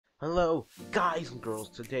Hello guys and girls,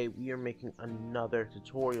 today we are making another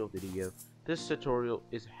tutorial video. This tutorial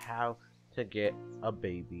is how to get a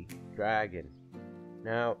baby dragon.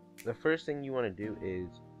 Now, the first thing you want to do is,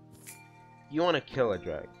 you want to kill a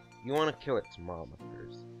dragon. You want to kill its mama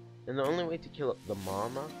first. And the only way to kill the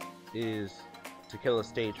mama is to kill a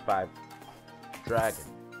stage 5 dragon.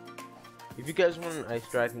 If you guys want an ice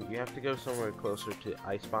dragon, you have to go somewhere closer to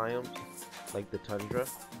ice biomes, like the tundra.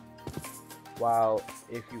 While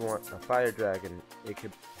if you want a fire dragon, it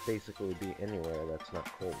could basically be anywhere that's not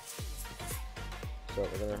cold. So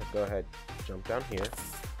we're gonna go ahead, jump down here,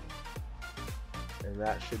 and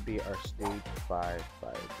that should be our stage 5 fire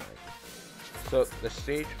dragon. So the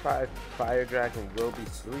stage 5 fire dragon will be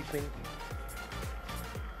sleeping.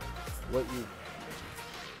 What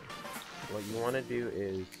you want to do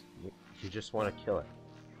is you just want to kill it.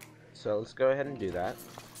 So let's go ahead and do that.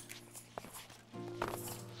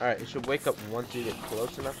 Alright, it should wake up once you get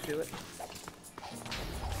close enough to it.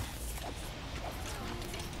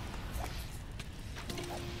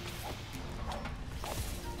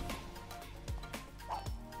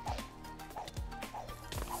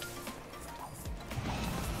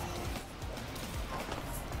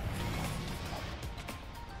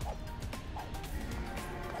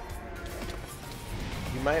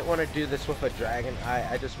 You might want to do this with a dragon.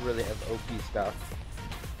 I just really have OP stuff.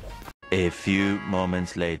 A few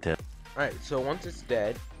moments later. Alright, so once it's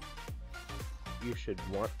dead, you should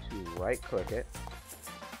want to right click it.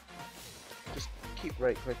 Just keep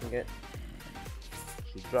right clicking it.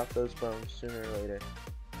 Should drop those bones sooner or later.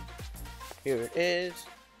 Here it is.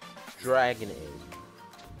 Dragon egg.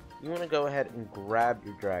 You want to go ahead and grab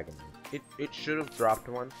your dragon egg. It should have dropped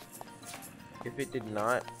one. If it did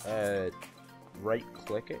not, right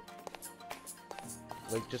click it.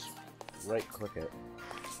 Like, just right click it.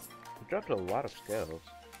 Dropped a lot of scales.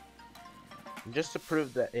 And just to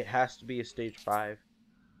prove that it has to be a stage 5,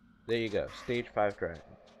 there you go, stage 5 dragon.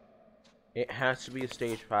 It has to be a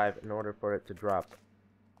stage 5 in order for it to drop,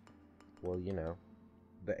 well, you know,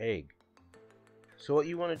 the egg. So what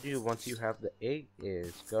you want to do once you have the egg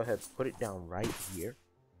is go ahead, put it down right here.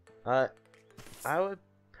 I would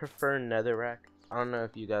prefer netherrack. I don't know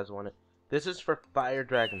if you guys want it. This is for fire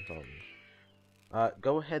dragons only.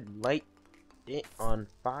 Go ahead, light it on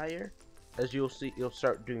fire. As you'll see, you'll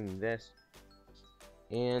start doing this,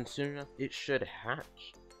 and soon enough it should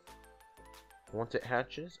hatch. Once it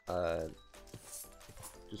hatches,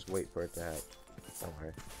 just wait for it to hatch. Don't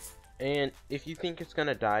worry. And if you think it's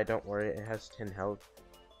gonna die, don't worry, it has 10 health.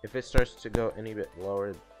 If it starts to go any bit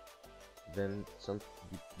lower, then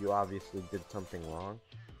you obviously did something wrong.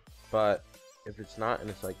 But if it's not and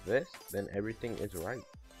it's like this, then everything is right.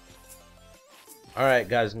 Alright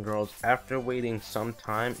guys and girls, after waiting some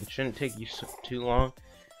time, it shouldn't take you too long.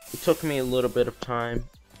 It took me a little bit of time,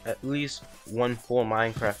 at least one full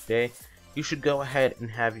Minecraft day. You should go ahead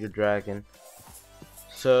and have your dragon.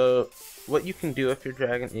 So what you can do with your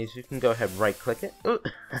dragon is you can go ahead and right click it. Ooh,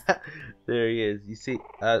 there he is, you see.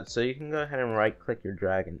 So you can go ahead and right click your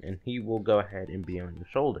dragon and he will go ahead and be on your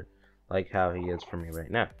shoulder, like how he is for me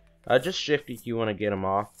right now. Just shift if you want to get him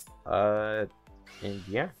off, and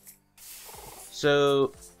yeah.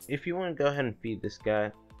 So, if you want to go ahead and feed this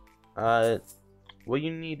guy, what you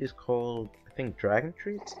need is called, I think, dragon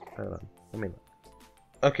treats? Hold on, let me look.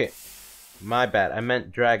 Okay, my bad, I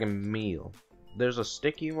meant dragon meal. There's a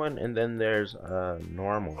sticky one, and then there's a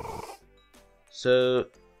normal one. So,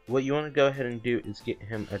 what you want to go ahead and do is get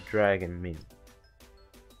him a dragon meal.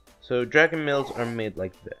 So, dragon meals are made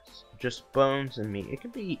like this. Just bones and meat. It can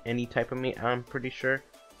be any type of meat, I'm pretty sure.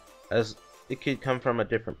 As it could come from a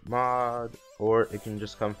different mod, or it can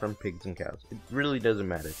just come from pigs and cows. It really doesn't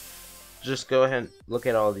matter. Just go ahead and look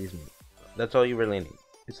at all these meat. That's all you really need.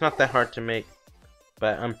 It's not that hard to make,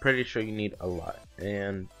 but I'm pretty sure you need a lot.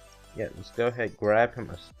 And yeah, let's go ahead, grab him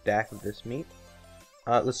a stack of this meat.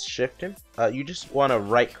 Let's shift him. You just want to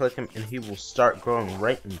right click him and he will start growing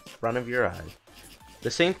right in front of your eyes.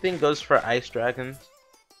 The same thing goes for ice dragons.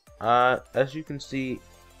 As you can see,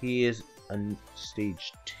 he is a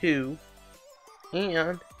stage 2.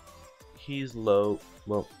 And he's low.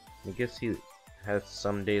 Well, I guess he has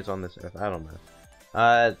some days on this earth. I don't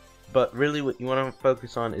know. But really, what you want to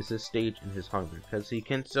focus on is his stage and his hunger, because he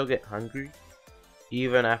can still get hungry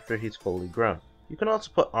even after he's fully grown. You can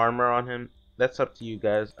also put armor on him. That's up to you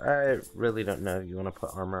guys. I really don't know if you want to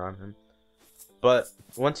put armor on him. But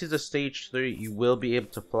once he's a stage 3, you will be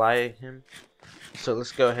able to fly him. So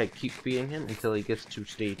let's go ahead, keep feeding him until he gets to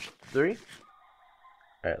stage 3.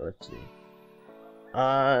 Alright, let's see.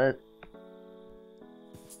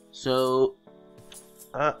 So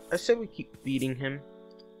I say we keep feeding him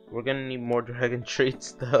we're gonna need more dragon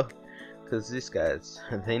treats though, because these guys,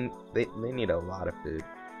 they need a lot of food.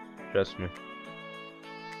 Trust me.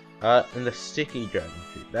 And the sticky dragon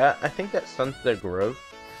treat. I think that stunts their growth.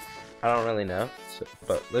 I don't really know,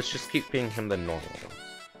 but let's just keep feeding him the normal ones.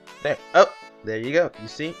 There. Oh, there you go. You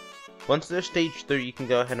see? Once they're stage 3, you can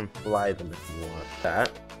go ahead and fly them if you want that.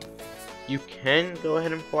 You can go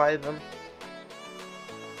ahead and fly them,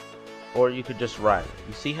 or you could just ride them.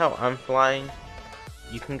 You see how I'm flying?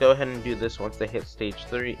 You can go ahead and do this once they hit stage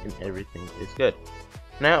 3 and everything is good.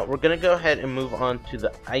 Now we're gonna go ahead and move on to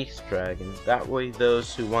the ice dragon. That way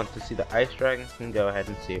those who want to see the ice dragon can go ahead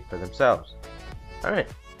and see it for themselves.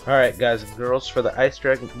 Alright guys and girls, for the ice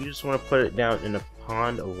dragon, you just want to put it down in a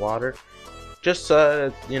pond of water. Just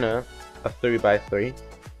you know, a 3x3.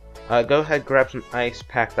 Go ahead, grab some ice,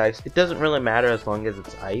 packed ice. It doesn't really matter as long as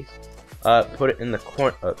it's ice. Put it in the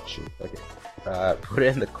put it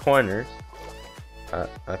in the corners.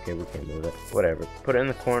 Okay, we can't move it. Whatever. Put it in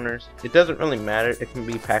the corners. It doesn't really matter. It can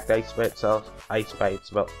be packed ice by itself, ice by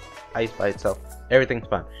itself. Everything's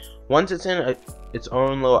fine. Once it's in its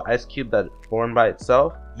own little ice cube that formed by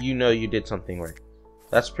itself, you know you did something right.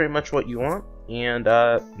 That's pretty much what you want. And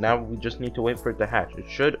now we just need to wait for it to hatch. It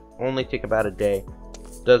should only take about a day.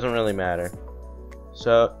 Doesn't really matter.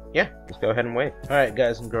 So yeah, let's go ahead and wait. Alright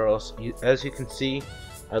guys and girls, as you can see,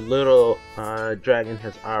 a little dragon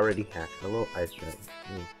has already hatched. A little ice dragon.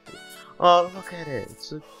 Oh, look at it. It's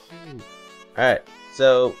so cute. Alright,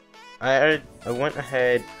 so I went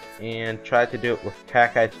ahead and tried to do it with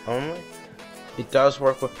pack ice only. It does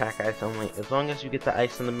work with pack ice only. As long as you get the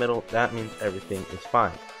ice in the middle, that means everything is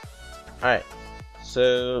fine. Alright,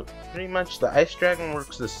 so pretty much the ice dragon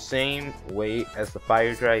works the same way as the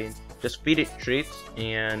fire dragon. Just feed it treats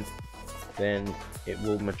and then it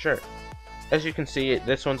will mature. As you can see,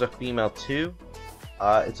 this one's a female too.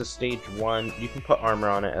 It's a stage 1. You can put armor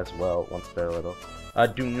on it as well once they're little.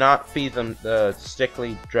 Do not feed them the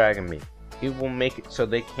stickly dragon meat. It will make it so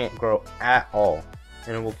they can't grow at all,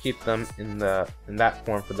 and it will keep them in that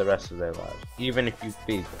form for the rest of their lives, even if you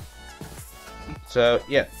feed them. So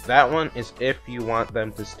yeah, that one is if you want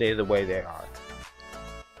them to stay the way they are.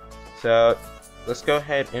 So let's go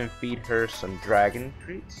ahead and feed her some dragon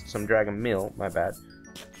treats, some dragon meal, my bad.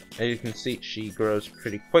 As you can see, she grows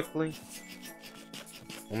pretty quickly.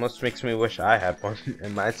 Almost makes me wish I had one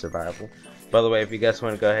in my survival. By the way, if you guys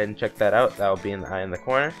want to go ahead and check that out, that will be in the eye in the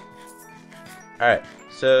corner. Alright,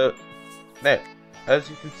 so there. As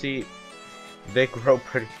you can see, they grow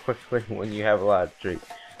pretty quickly when you have a lot of treats.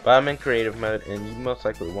 But I'm in creative mode, and you most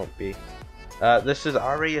likely won't be. This is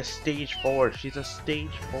already a stage 4. She's a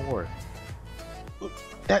stage 4.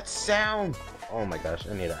 That sound! Oh my gosh,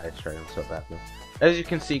 I need an ice dragon so bad now. As you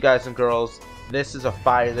can see, guys and girls, this is a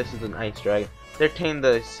fire, this is an ice dragon. They're tamed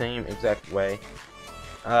the same exact way.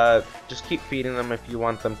 Just keep feeding them if you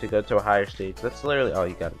want them to go to a higher stage. That's literally all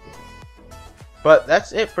you gotta do. But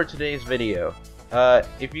that's it for today's video.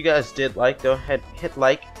 If you guys did like, go ahead, hit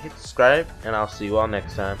like, hit subscribe, and I'll see you all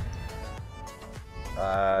next time.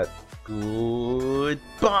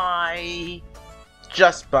 Goodbye.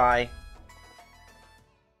 Just bye.